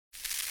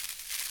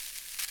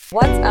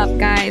What's up,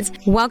 guys?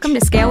 Welcome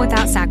to Scale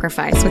Without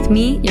Sacrifice with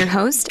me, your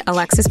host,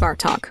 Alexis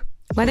Bartok.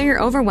 Whether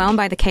you're overwhelmed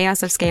by the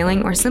chaos of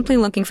scaling or simply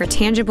looking for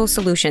tangible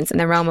solutions in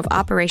the realm of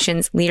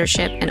operations,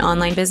 leadership, and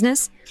online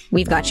business,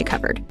 we've got you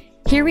covered.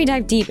 Here we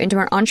dive deep into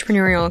our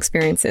entrepreneurial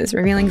experiences,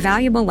 revealing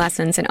valuable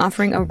lessons and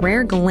offering a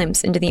rare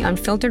glimpse into the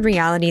unfiltered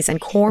realities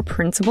and core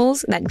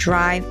principles that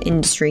drive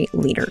industry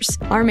leaders.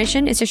 Our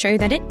mission is to show you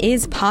that it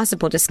is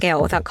possible to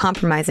scale without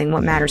compromising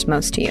what matters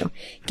most to you,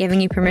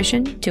 giving you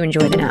permission to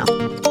enjoy the now.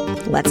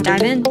 Let's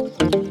dive in.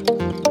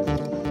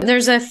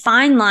 There's a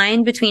fine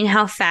line between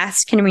how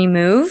fast can we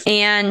move.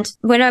 And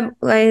when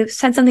I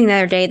said something the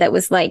other day that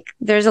was like,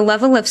 there's a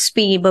level of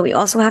speed, but we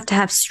also have to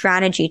have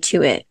strategy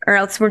to it, or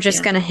else we're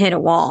just going to hit a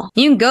wall.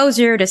 You can go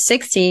 0 to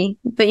 60,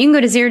 but you can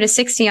go to 0 to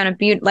 60 on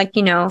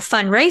a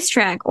fun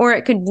racetrack, or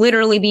it could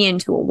literally be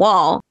into a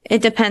wall.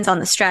 It depends on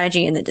the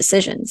strategy and the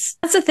decisions.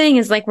 That's the thing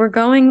is like,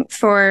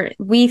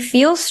 we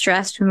feel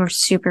stressed when we're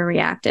super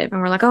reactive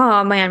and we're like,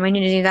 oh man, we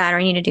need to do that or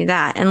I need to do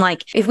that. And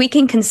like, if we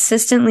can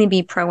consistently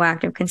be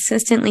proactive,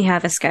 consistently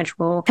have a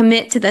schedule,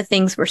 commit to the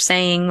things we're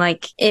saying,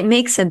 like it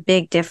makes a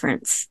big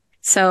difference.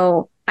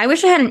 So I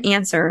wish I had an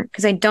answer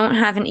because I don't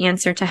have an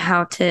answer to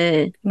how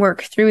to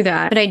work through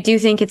that. But I do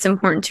think it's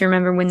important to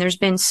remember when there's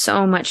been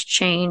so much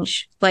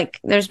change, like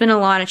there's been a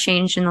lot of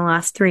change in the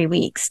last 2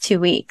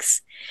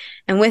 weeks.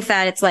 And with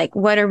that, it's like,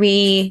 what are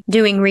we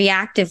doing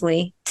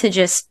reactively to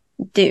just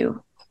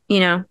do? You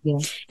know,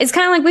 It's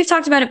kind of like we've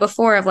talked about it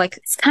before of like,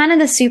 it's kind of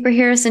the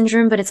superhero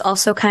syndrome, but it's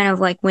also kind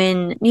of like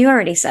when you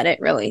already said it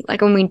really,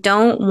 like when we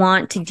don't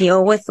want to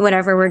deal with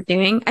whatever we're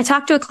doing. I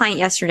talked to a client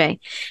yesterday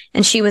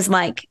and she was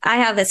like, I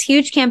have this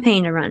huge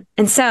campaign to run.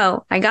 And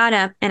so I got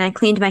up and I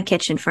cleaned my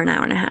kitchen for an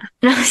hour and a half.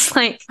 And I was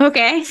like,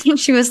 okay. And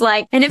she was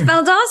like, and it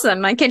felt awesome.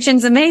 My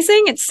kitchen's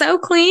amazing. It's so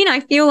clean. I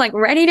feel like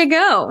ready to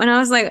go. And I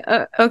was like,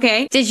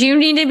 okay, did you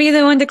need to be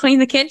the one to clean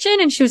the kitchen?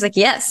 And she was like,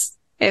 yes.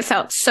 It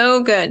felt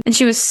so good. And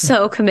she was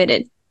so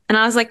committed. And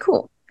I was like,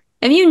 cool.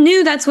 If you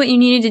knew that's what you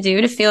needed to do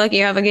to feel like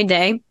you have a good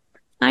day,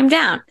 I'm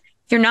down.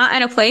 If you're not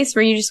at a place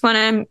where you just want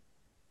to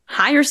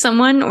hire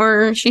someone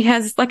or she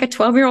has like a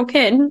 12-year-old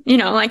kid,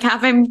 like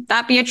having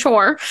that be a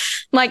chore,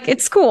 like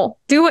it's cool.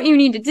 Do what you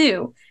need to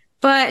do.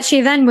 But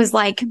she then was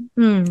like,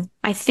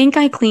 I think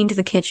I cleaned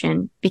the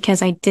kitchen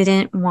because I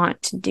didn't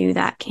want to do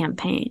that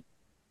campaign.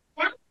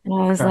 And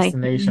I was like,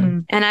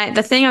 and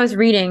the thing I was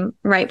reading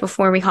right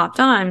before we hopped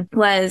on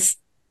was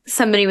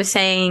somebody was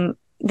saying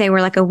they were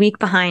like a week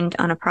behind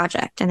on a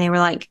project and they were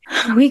like,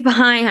 a week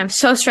behind. I'm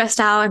so stressed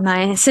out. And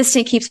my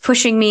assistant keeps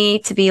pushing me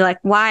to be like,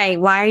 why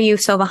are you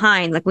so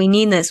behind? Like, we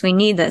need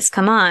this.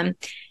 Come on.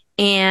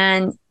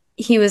 And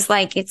he was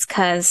like, it's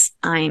 'cause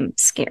I'm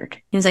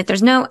scared. He was like,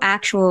 there's no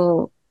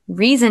actual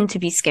reason to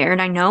be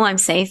scared. I know I'm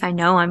safe. I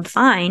know I'm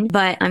fine,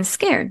 but I'm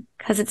scared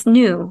because it's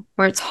new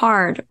or it's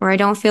hard or I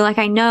don't feel like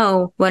I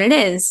know what it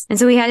is. And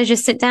so we had to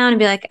just sit down and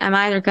be like, I'm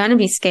either going to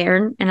be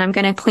scared and I'm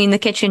going to clean the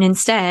kitchen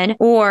instead,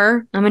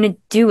 or I'm going to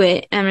do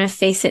it and I'm going to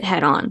face it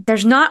head on.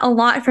 There's not a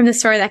lot from the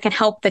story that can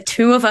help the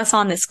two of us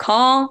on this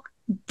call.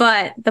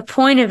 But the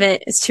point of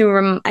it is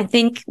I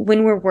think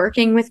when we're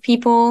working with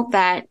people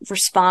that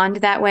respond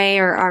that way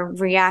or are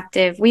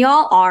reactive, we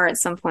all are at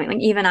some point. Like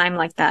even I'm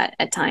like that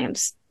at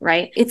times,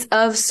 right? It's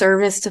of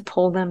service to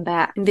pull them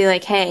back and be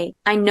like, hey,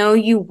 I know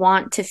you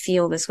want to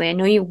feel this way. I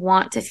know you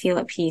want to feel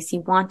at peace. You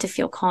want to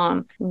feel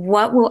calm.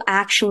 What will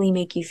actually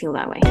make you feel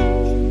that way?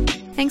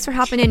 Thanks for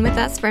hopping in with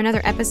us for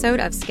another episode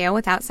of Scale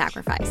Without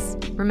Sacrifice.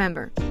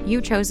 Remember,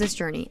 you chose this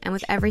journey, and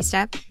with every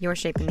step, you're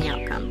shaping the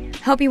outcome.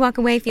 Hope you walk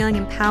away feeling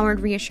empowered,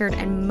 reassured,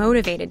 and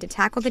motivated to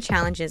tackle the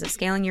challenges of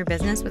scaling your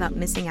business without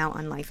missing out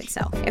on life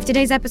itself. If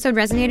today's episode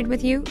resonated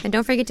with you, then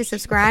don't forget to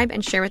subscribe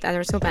and share with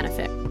others who'll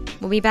benefit.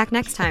 We'll be back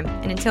next time,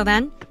 and until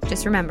then,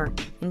 just remember,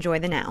 enjoy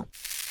the now.